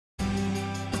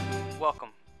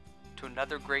Welcome to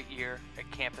another great year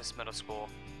at Campus Middle School,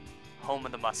 home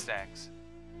of the Mustangs.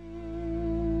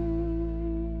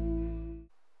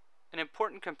 An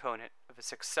important component of a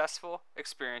successful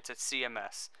experience at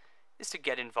CMS is to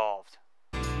get involved.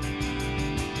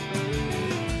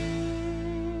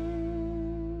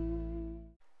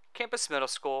 Campus Middle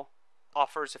School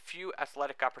offers a few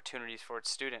athletic opportunities for its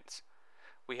students.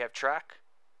 We have track,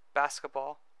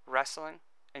 basketball, wrestling,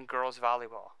 and girls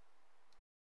volleyball.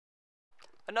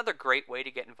 Another great way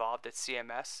to get involved at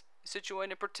CMS is to join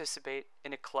and participate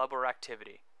in a club or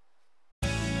activity.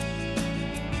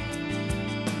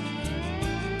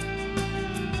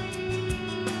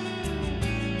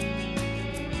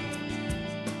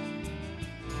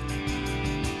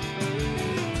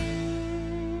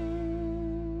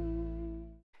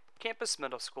 Campus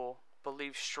Middle School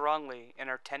believes strongly in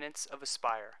our tenets of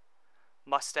Aspire.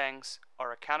 Mustangs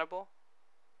are accountable,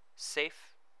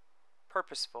 safe,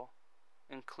 purposeful,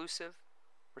 inclusive,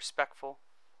 respectful,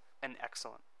 and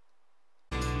excellent.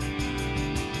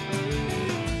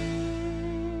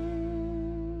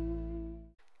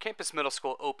 Campus Middle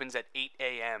School opens at 8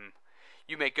 a.m.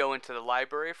 You may go into the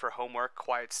library for homework,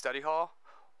 quiet study hall,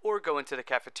 or go into the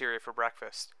cafeteria for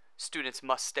breakfast. Students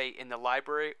must stay in the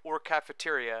library or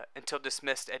cafeteria until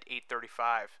dismissed at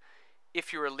 8:35.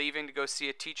 If you are leaving to go see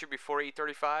a teacher before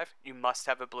 8:35, you must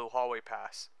have a blue hallway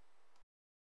pass.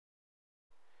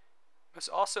 You must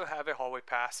also have a hallway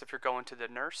pass if you're going to the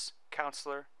nurse,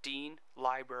 counselor, dean,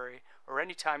 library, or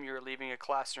any time you are leaving a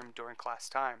classroom during class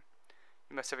time.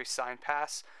 You must have a signed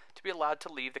pass to be allowed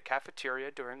to leave the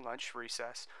cafeteria during lunch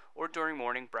recess or during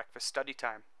morning breakfast study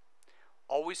time.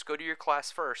 Always go to your class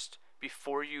first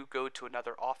before you go to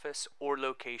another office or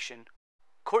location.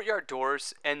 Courtyard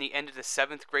doors and the end of the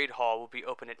 7th grade hall will be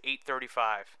open at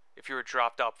 8:35. If you were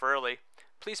dropped off early,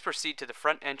 please proceed to the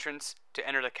front entrance to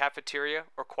enter the cafeteria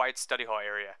or quiet study hall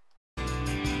area.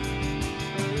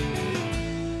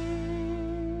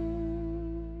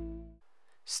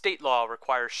 State law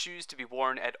requires shoes to be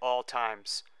worn at all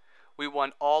times. We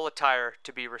want all attire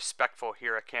to be respectful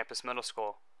here at Campus Middle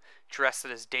School. Dress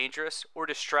that is dangerous or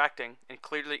distracting and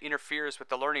clearly interferes with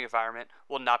the learning environment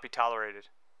will not be tolerated.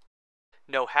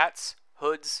 No hats,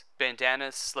 hoods,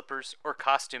 bandanas, slippers, or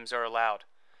costumes are allowed.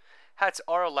 Hats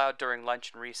are allowed during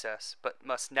lunch and recess, but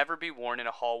must never be worn in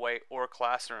a hallway or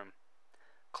classroom.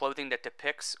 Clothing that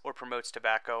depicts or promotes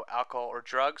tobacco, alcohol, or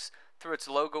drugs through its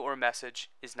logo or message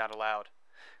is not allowed.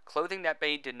 Clothing that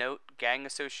may denote gang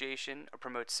association or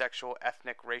promote sexual,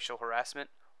 ethnic, racial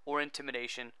harassment, or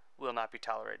intimidation will not be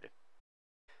tolerated.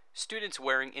 Students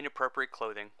wearing inappropriate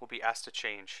clothing will be asked to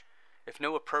change. If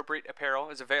no appropriate apparel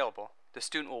is available, the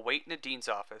student will wait in the dean's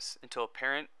office until a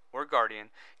parent or guardian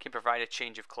can provide a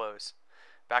change of clothes.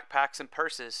 Backpacks and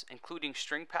purses, including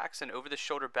string packs and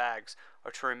over-the-shoulder bags,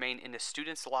 are to remain in the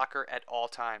student's locker at all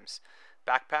times.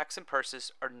 Backpacks and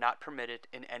purses are not permitted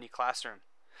in any classroom.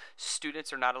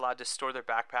 Students are not allowed to store their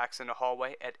backpacks in the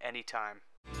hallway at any time.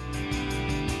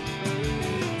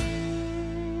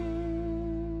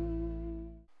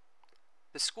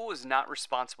 The school is not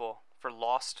responsible for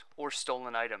lost or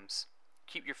stolen items.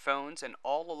 Keep your phones and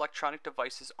all electronic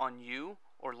devices on you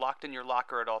or locked in your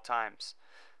locker at all times.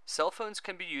 Cell phones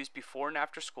can be used before and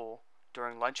after school,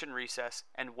 during lunch and recess,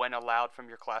 and when allowed from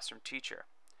your classroom teacher.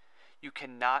 You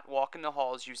cannot walk in the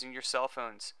halls using your cell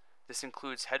phones. This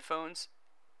includes headphones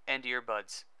and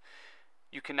earbuds.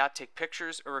 You cannot take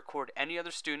pictures or record any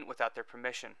other student without their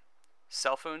permission.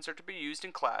 Cell phones are to be used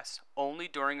in class only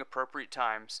during appropriate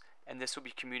times, and this will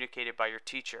be communicated by your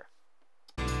teacher.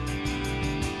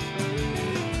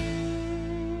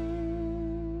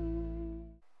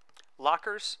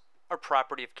 Lockers are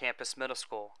property of Campus Middle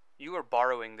School. You are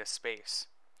borrowing this space.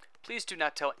 Please do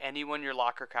not tell anyone your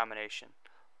locker combination.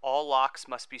 All locks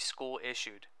must be school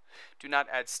issued. Do not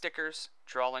add stickers,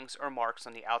 drawings, or marks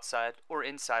on the outside or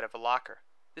inside of a locker.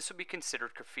 This will be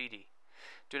considered graffiti.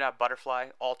 Do not butterfly,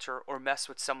 alter, or mess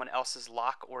with someone else's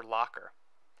lock or locker.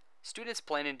 Students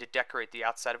planning to decorate the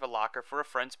outside of a locker for a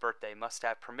friend's birthday must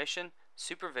have permission,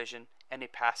 supervision, and a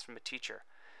pass from a teacher.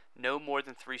 No more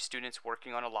than 3 students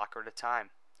working on a locker at a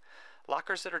time.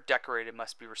 Lockers that are decorated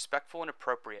must be respectful and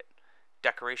appropriate.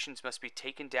 Decorations must be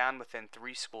taken down within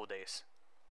 3 school days.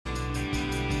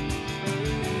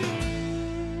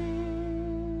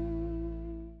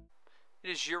 It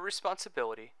is your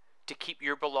responsibility to keep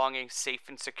your belongings safe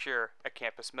and secure at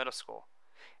Campus Middle School.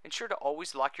 Ensure to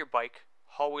always lock your bike,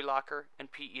 hallway locker,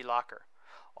 and PE locker.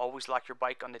 Always lock your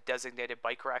bike on the designated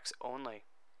bike racks only.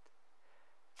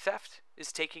 Theft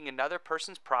is taking another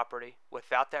person's property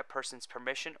without that person's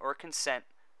permission or consent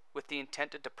with the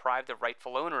intent to deprive the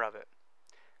rightful owner of it.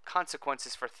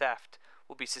 Consequences for theft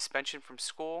will be suspension from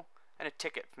school and a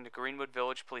ticket from the Greenwood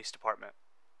Village Police Department.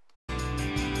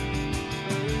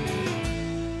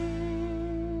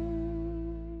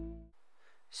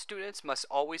 Students must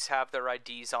always have their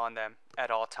IDs on them at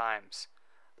all times.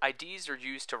 IDs are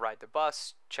used to ride the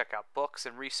bus, check out books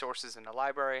and resources in the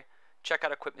library, check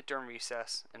out equipment during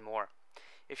recess, and more.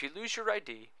 If you lose your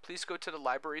ID, please go to the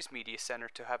library's media center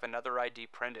to have another ID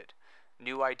printed.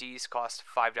 New IDs cost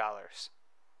 $5.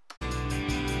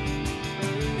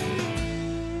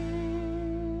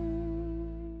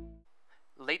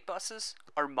 Late buses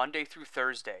are Monday through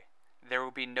Thursday. There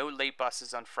will be no late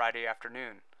buses on Friday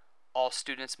afternoon. All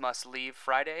students must leave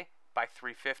Friday by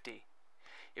 3:50.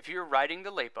 If you are riding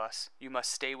the late bus, you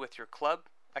must stay with your club,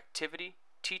 activity,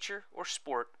 teacher, or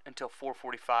sport until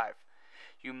 4:45.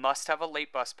 You must have a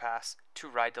late bus pass to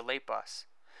ride the late bus.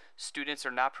 Students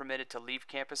are not permitted to leave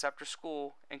campus after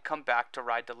school and come back to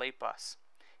ride the late bus.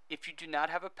 If you do not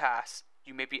have a pass,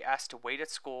 you may be asked to wait at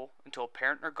school until a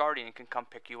parent or guardian can come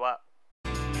pick you up.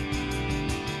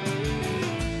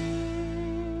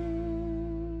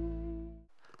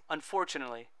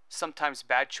 Unfortunately, sometimes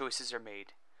bad choices are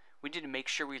made. We need to make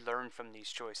sure we learn from these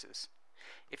choices.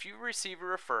 If you receive a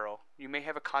referral, you may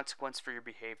have a consequence for your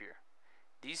behavior.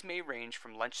 These may range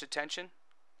from lunch detention,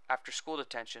 after school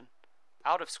detention,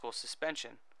 out of school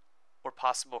suspension, or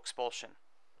possible expulsion.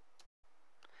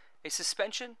 A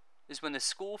suspension is when the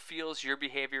school feels your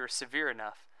behavior is severe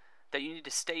enough that you need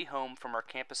to stay home from our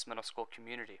campus middle school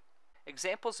community.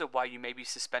 Examples of why you may be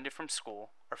suspended from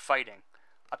school are fighting,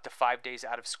 up to 5 days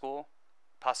out of school,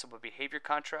 possible behavior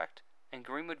contract, and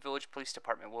Greenwood Village Police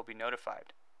Department will be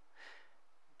notified.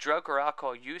 Drug or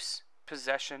alcohol use,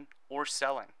 possession, or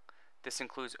selling. This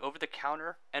includes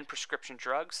over-the-counter and prescription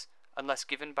drugs, unless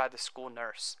given by the school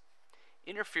nurse.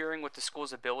 Interfering with the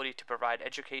school's ability to provide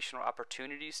educational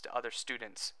opportunities to other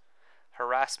students.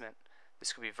 Harassment.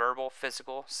 This could be verbal,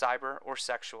 physical, cyber, or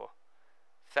sexual.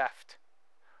 Theft.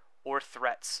 Or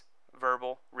threats.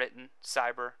 Verbal, written,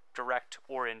 cyber, direct,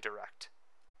 or indirect.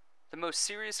 The most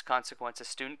serious consequence a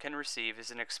student can receive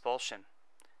is an expulsion.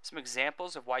 Some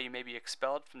examples of why you may be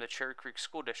expelled from the Cherry Creek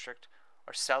School District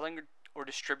are selling or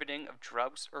distributing of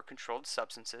drugs or controlled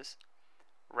substances,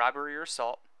 robbery or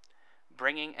assault,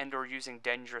 bringing and or using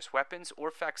dangerous weapons or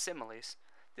facsimiles.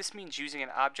 This means using an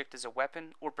object as a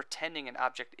weapon or pretending an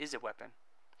object is a weapon,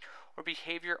 or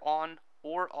behavior on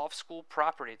or off school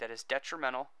property that is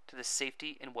detrimental to the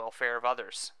safety and welfare of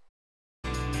others.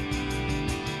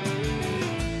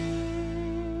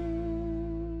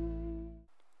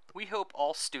 We hope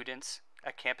all students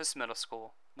at Campus Middle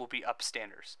School will be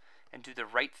upstanders and do the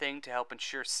right thing to help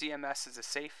ensure CMS is a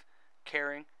safe,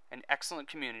 caring, and excellent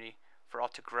community for all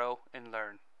to grow and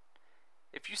learn.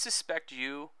 If you suspect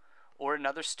you or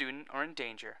another student are in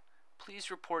danger,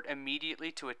 please report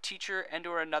immediately to a teacher and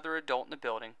or another adult in the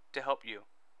building to help you.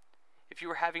 If you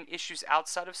are having issues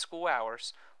outside of school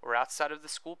hours or outside of the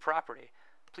school property,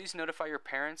 please notify your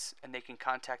parents and they can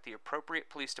contact the appropriate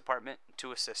police department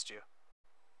to assist you.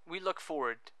 We look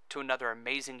forward to another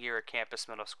amazing year at Campus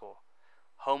Middle School,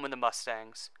 home of the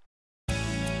Mustangs,